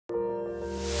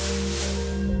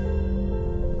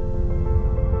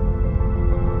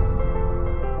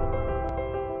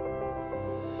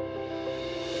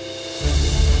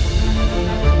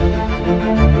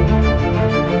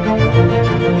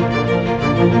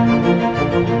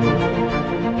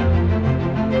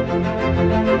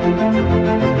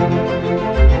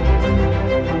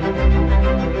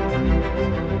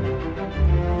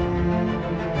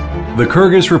The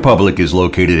Kyrgyz Republic is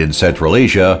located in Central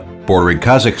Asia, bordering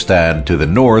Kazakhstan to the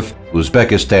north,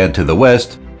 Uzbekistan to the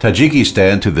west,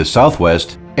 Tajikistan to the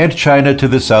southwest, and China to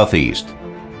the southeast.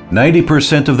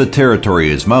 90% of the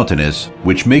territory is mountainous,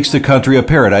 which makes the country a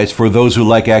paradise for those who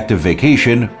like active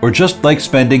vacation or just like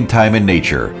spending time in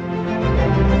nature.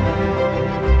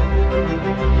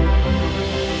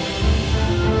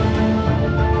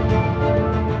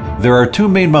 There are two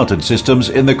main mountain systems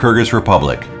in the Kyrgyz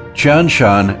Republic, Tian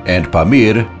Shan and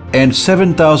Pamir, and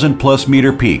 7,000 plus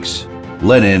meter peaks,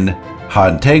 Lenin,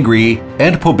 Han Tengri,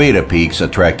 and Pobeda peaks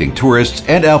attracting tourists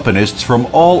and alpinists from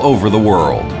all over the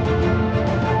world.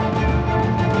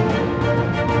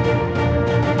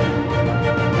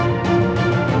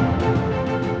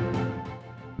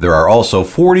 There are also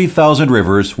 40,000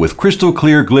 rivers with crystal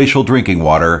clear glacial drinking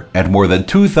water and more than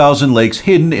 2,000 lakes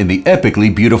hidden in the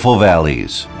epically beautiful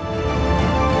valleys.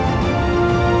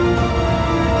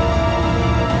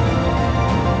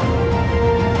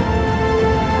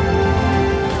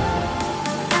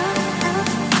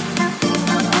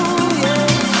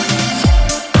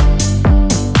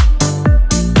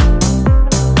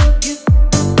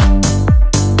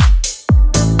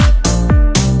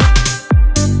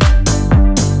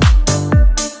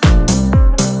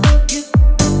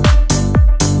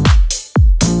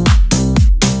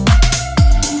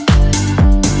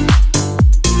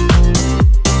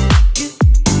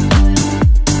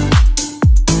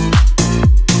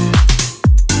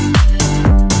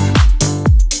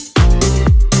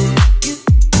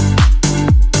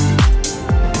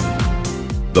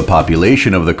 The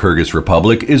population of the Kyrgyz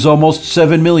Republic is almost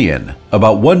 7 million.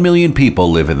 About 1 million people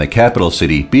live in the capital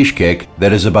city, Bishkek,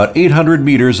 that is about 800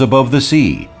 meters above the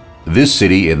sea. This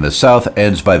city in the south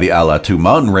ends by the Almaty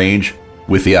mountain range,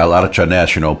 with the Al-Archa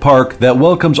National Park that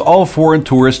welcomes all foreign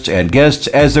tourists and guests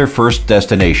as their first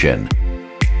destination.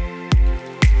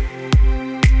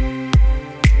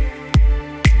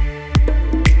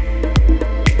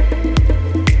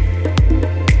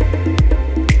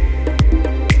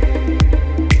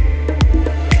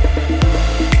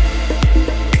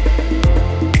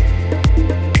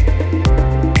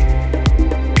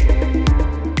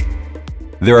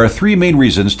 There are three main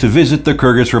reasons to visit the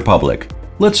Kyrgyz Republic.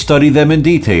 Let's study them in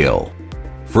detail.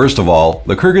 First of all,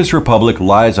 the Kyrgyz Republic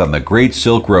lies on the Great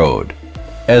Silk Road.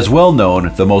 As well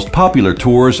known, the most popular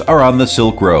tours are on the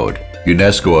Silk Road.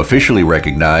 UNESCO officially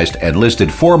recognized and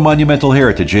listed 4 monumental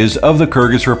heritages of the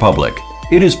Kyrgyz Republic.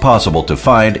 It is possible to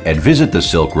find and visit the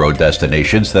Silk Road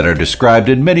destinations that are described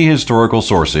in many historical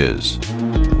sources.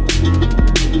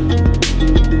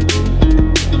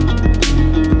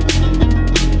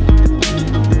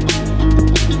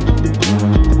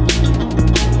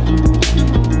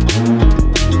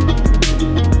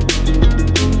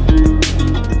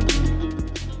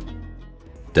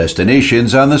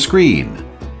 Destinations on the screen.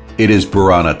 It is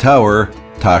Burana Tower,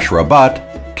 Tash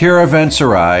Rabat,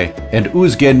 Caravanserai, and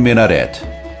Uzgen Minaret.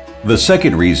 The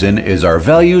second reason is our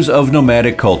values of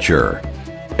nomadic culture.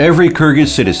 Every Kyrgyz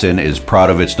citizen is proud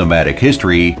of its nomadic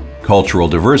history, cultural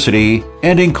diversity,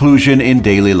 and inclusion in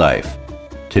daily life.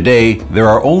 Today, there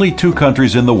are only 2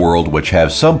 countries in the world which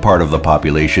have some part of the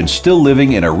population still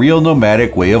living in a real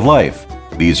nomadic way of life.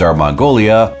 These are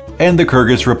Mongolia and the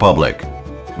Kyrgyz Republic.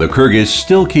 The Kyrgyz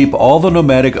still keep all the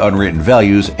nomadic unwritten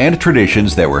values and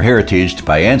traditions that were heritaged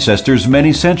by ancestors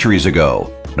many centuries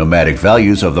ago. Nomadic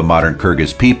values of the modern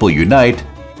Kyrgyz people unite,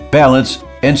 balance,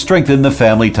 and strengthen the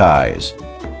family ties.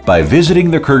 By visiting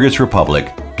the Kyrgyz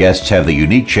Republic, guests have the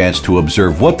unique chance to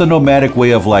observe what the nomadic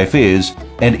way of life is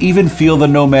and even feel the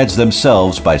nomads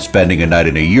themselves by spending a night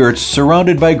in a yurt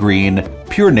surrounded by green,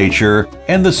 pure nature,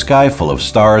 and the sky full of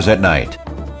stars at night.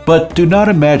 But do not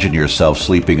imagine yourself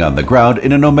sleeping on the ground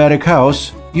in a nomadic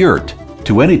house, yurt.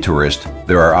 To any tourist,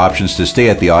 there are options to stay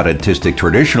at the authentic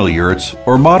traditional yurts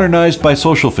or modernized by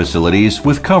social facilities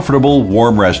with comfortable,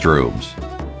 warm restrooms.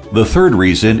 The third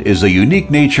reason is the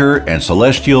unique nature and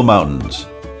celestial mountains.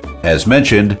 As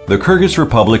mentioned, the Kyrgyz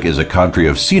Republic is a country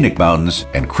of scenic mountains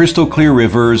and crystal clear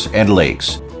rivers and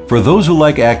lakes. For those who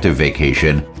like active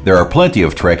vacation, there are plenty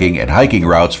of trekking and hiking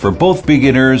routes for both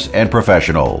beginners and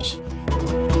professionals.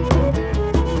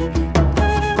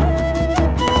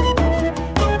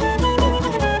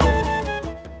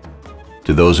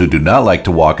 To those who do not like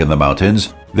to walk in the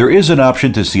mountains, there is an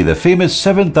option to see the famous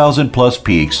 7,000 plus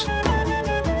peaks,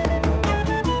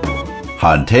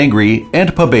 Han Tengri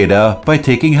and Pobeda, by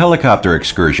taking helicopter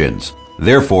excursions.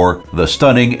 Therefore, the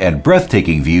stunning and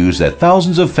breathtaking views that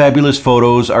thousands of fabulous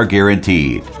photos are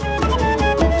guaranteed.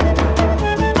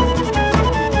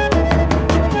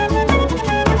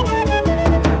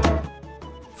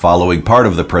 Following part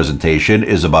of the presentation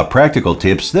is about practical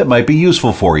tips that might be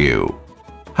useful for you.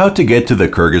 How to get to the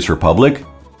Kyrgyz Republic?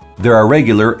 There are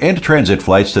regular and transit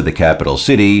flights to the capital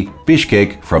city,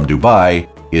 Bishkek, from Dubai,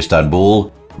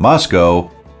 Istanbul, Moscow,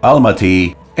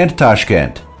 Almaty, and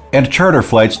Tashkent, and charter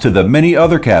flights to the many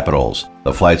other capitals.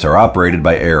 The flights are operated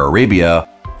by Air Arabia,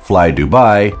 Fly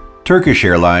Dubai, Turkish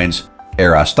Airlines,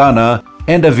 Air Astana,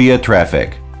 and Avia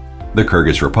Traffic. The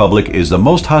Kyrgyz Republic is the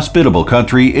most hospitable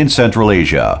country in Central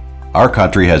Asia. Our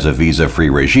country has a visa-free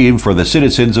regime for the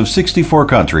citizens of 64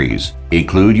 countries,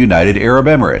 include United Arab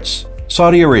Emirates,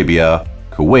 Saudi Arabia,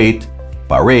 Kuwait,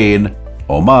 Bahrain,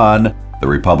 Oman, the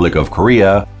Republic of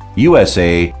Korea,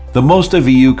 USA, the most of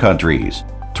EU countries.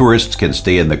 Tourists can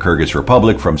stay in the Kyrgyz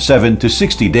Republic from 7 to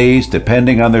 60 days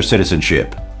depending on their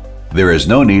citizenship. There is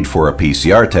no need for a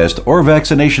PCR test or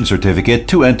vaccination certificate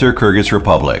to enter Kyrgyz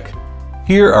Republic.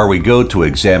 Here are we go to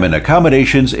examine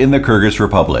accommodations in the Kyrgyz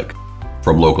Republic.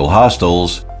 From local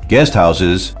hostels, guest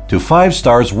houses, to 5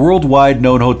 stars worldwide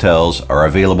known hotels are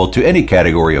available to any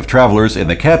category of travelers in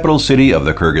the capital city of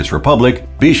the Kyrgyz Republic,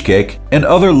 Bishkek, and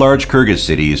other large Kyrgyz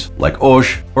cities like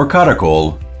Osh or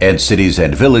Karakol, and cities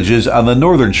and villages on the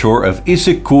northern shore of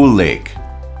Issyk-Kul Lake.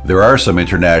 There are some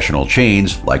international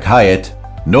chains like Hyatt,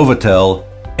 Novotel,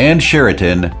 and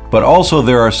Sheraton, but also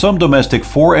there are some domestic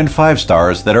 4 and 5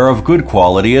 stars that are of good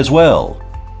quality as well.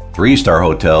 3-star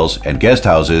hotels and guest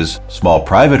houses, small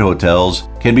private hotels,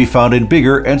 can be found in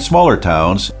bigger and smaller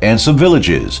towns and some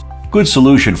villages. Good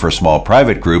solution for small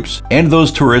private groups and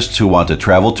those tourists who want to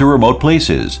travel to remote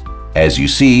places. As you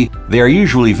see, they are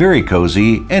usually very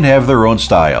cozy and have their own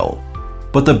style.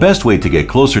 But the best way to get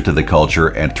closer to the culture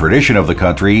and tradition of the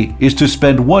country is to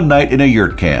spend one night in a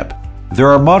yurt camp. There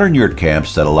are modern yurt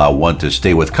camps that allow one to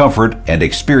stay with comfort and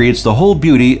experience the whole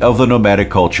beauty of the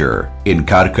nomadic culture. In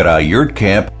Karkara Yurt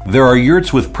Camp, there are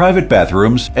yurts with private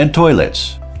bathrooms and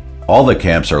toilets. All the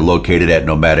camps are located at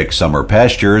nomadic summer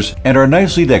pastures and are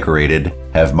nicely decorated,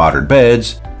 have modern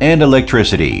beds, and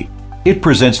electricity. It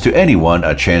presents to anyone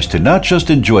a chance to not just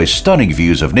enjoy stunning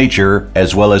views of nature,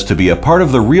 as well as to be a part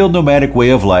of the real nomadic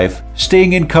way of life,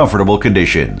 staying in comfortable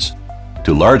conditions.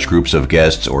 To large groups of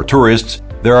guests or tourists,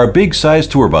 there are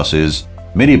big-sized tour buses,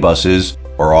 minibuses,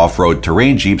 or off-road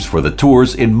terrain jeeps for the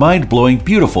tours in mind-blowing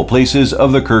beautiful places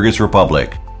of the Kyrgyz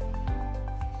Republic.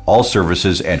 All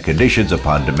services and conditions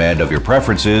upon demand of your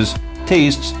preferences,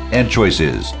 tastes, and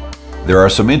choices. There are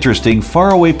some interesting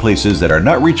faraway places that are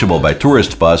not reachable by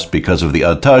tourist bus because of the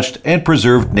untouched and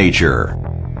preserved nature.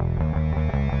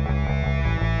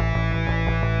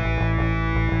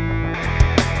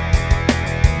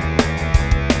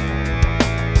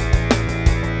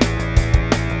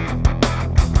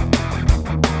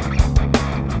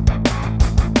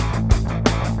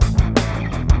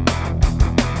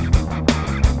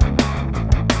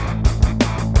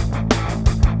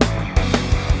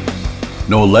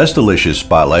 No less delicious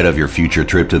spotlight of your future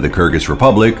trip to the Kyrgyz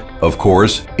Republic, of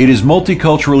course, it is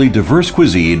multiculturally diverse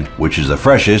cuisine, which is the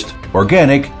freshest,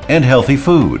 organic, and healthy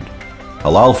food.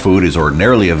 Halal food is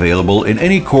ordinarily available in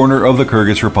any corner of the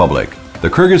Kyrgyz Republic. The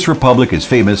Kyrgyz Republic is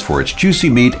famous for its juicy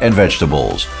meat and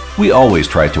vegetables. We always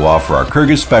try to offer our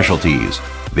Kyrgyz specialties.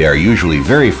 They are usually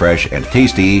very fresh and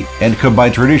tasty and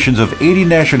combine traditions of 80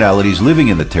 nationalities living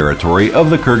in the territory of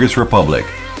the Kyrgyz Republic.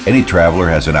 Any traveler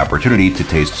has an opportunity to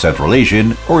taste Central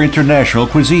Asian or international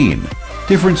cuisine,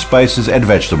 different spices and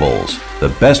vegetables,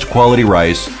 the best quality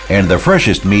rice, and the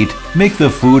freshest meat make the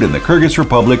food in the Kyrgyz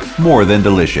Republic more than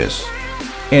delicious.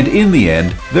 And in the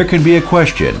end, there can be a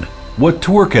question: what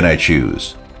tour can I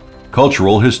choose?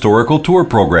 Cultural historical tour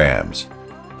programs.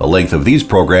 The length of these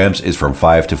programs is from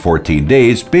 5 to 14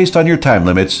 days based on your time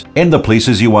limits and the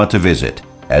places you want to visit.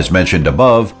 As mentioned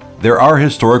above, there are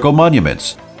historical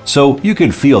monuments, so you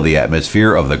can feel the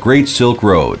atmosphere of the Great Silk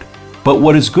Road. But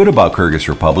what is good about Kyrgyz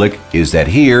Republic is that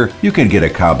here you can get a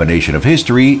combination of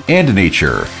history and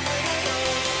nature.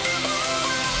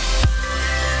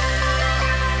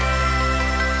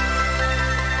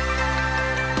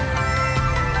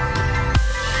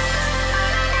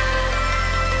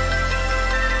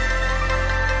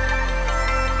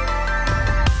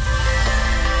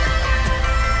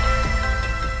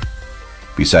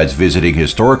 Besides visiting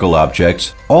historical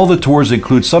objects, all the tours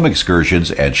include some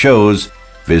excursions and shows,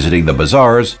 visiting the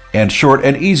bazaars, and short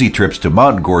and easy trips to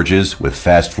mountain gorges with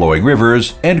fast-flowing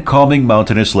rivers and calming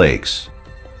mountainous lakes.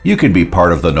 You can be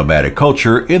part of the nomadic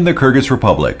culture in the Kyrgyz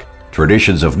Republic,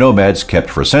 traditions of nomads kept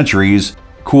for centuries,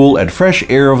 cool and fresh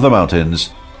air of the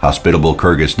mountains, hospitable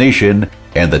Kyrgyz nation,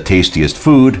 and the tastiest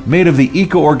food made of the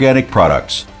eco-organic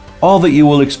products, all that you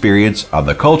will experience on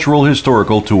the cultural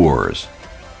historical tours.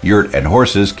 Yurt and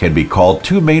horses can be called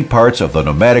two main parts of the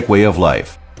nomadic way of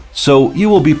life. so you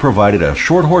will be provided a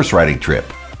short horse riding trip.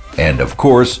 And of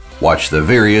course, watch the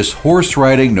various horse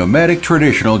riding nomadic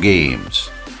traditional games.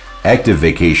 Active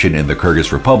vacation in the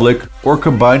Kyrgyz Republic or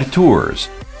combined tours.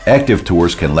 Active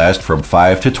tours can last from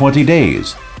 5 to 20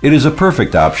 days. It is a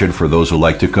perfect option for those who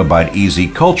like to combine easy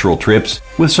cultural trips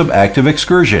with some active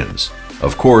excursions.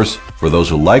 Of course, for those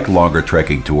who like longer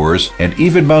trekking tours and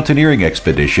even mountaineering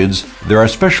expeditions, there are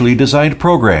specially designed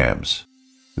programs.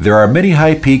 There are many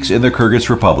high peaks in the Kyrgyz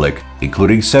Republic,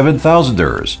 including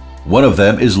 7,000ers. One of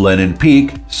them is Lenin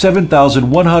Peak,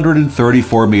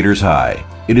 7,134 meters high.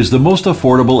 It is the most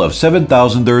affordable of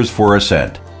 7,000ers for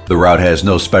ascent. The route has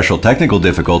no special technical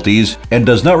difficulties and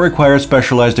does not require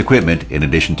specialized equipment in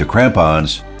addition to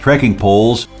crampons, trekking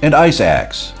poles, and ice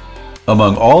axe.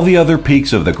 Among all the other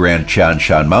peaks of the Grand Tian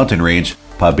Shan mountain range,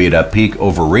 Pobeda Peak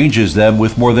overranges them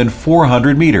with more than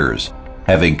 400 meters.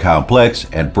 Having complex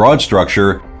and broad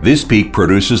structure, this peak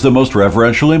produces the most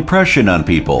reverential impression on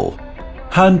people.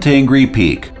 Han Tengri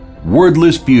Peak,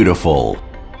 wordless beautiful.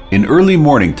 In early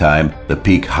morning time, the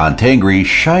peak Han Tengri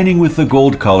shining with the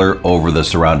gold color over the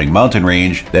surrounding mountain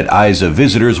range that eyes of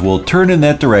visitors will turn in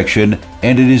that direction,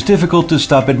 and it is difficult to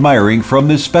stop admiring from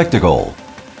this spectacle.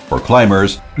 For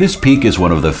climbers, this peak is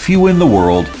one of the few in the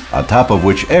world on top of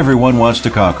which everyone wants to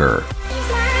conquer.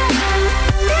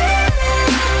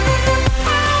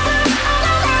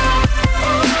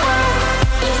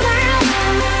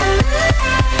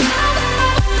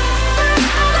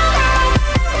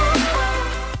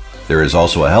 There is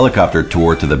also a helicopter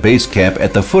tour to the base camp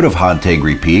at the foot of Han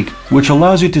Tengri Peak, which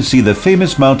allows you to see the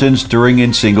famous mountains during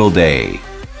a single day.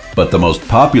 But the most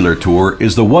popular tour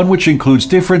is the one which includes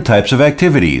different types of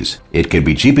activities. It can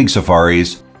be jeeping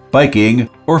safaris, biking,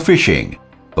 or fishing.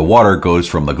 The water goes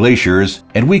from the glaciers,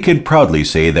 and we can proudly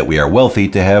say that we are wealthy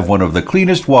to have one of the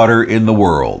cleanest water in the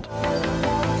world.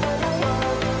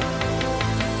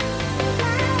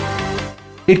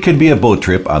 It can be a boat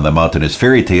trip on the mountainous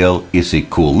fairy tale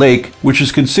Istanbul Lake, which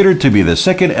is considered to be the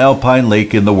second alpine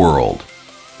lake in the world.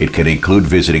 It can include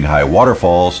visiting high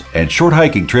waterfalls and short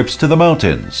hiking trips to the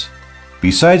mountains.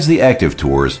 Besides the active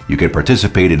tours, you can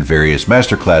participate in various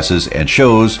masterclasses and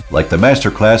shows like the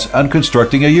masterclass on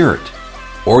constructing a yurt.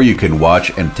 Or you can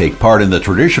watch and take part in the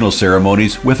traditional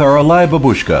ceremonies with our Alai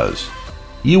babushkas.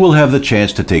 You will have the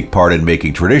chance to take part in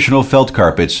making traditional felt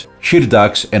carpets,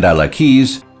 shirdaks and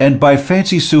alakis, and buy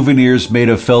fancy souvenirs made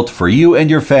of felt for you and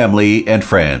your family and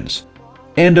friends.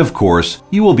 And of course,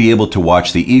 you will be able to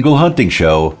watch the eagle hunting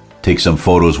show, take some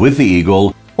photos with the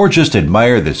eagle, or just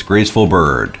admire this graceful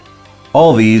bird.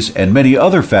 All these and many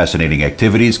other fascinating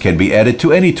activities can be added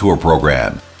to any tour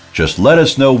program. Just let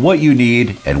us know what you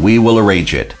need and we will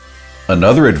arrange it.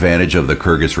 Another advantage of the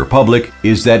Kyrgyz Republic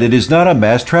is that it is not a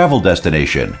mass travel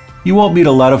destination. You won't meet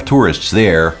a lot of tourists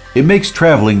there. It makes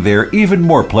traveling there even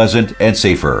more pleasant and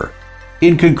safer.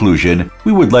 In conclusion,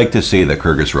 we would like to say the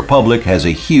Kyrgyz Republic has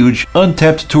a huge,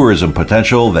 untapped tourism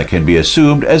potential that can be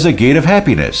assumed as a gate of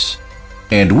happiness.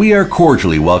 And we are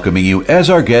cordially welcoming you as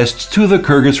our guests to the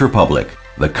Kyrgyz Republic,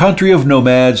 the country of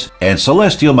nomads and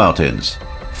celestial mountains.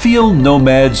 Feel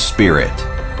nomad spirit.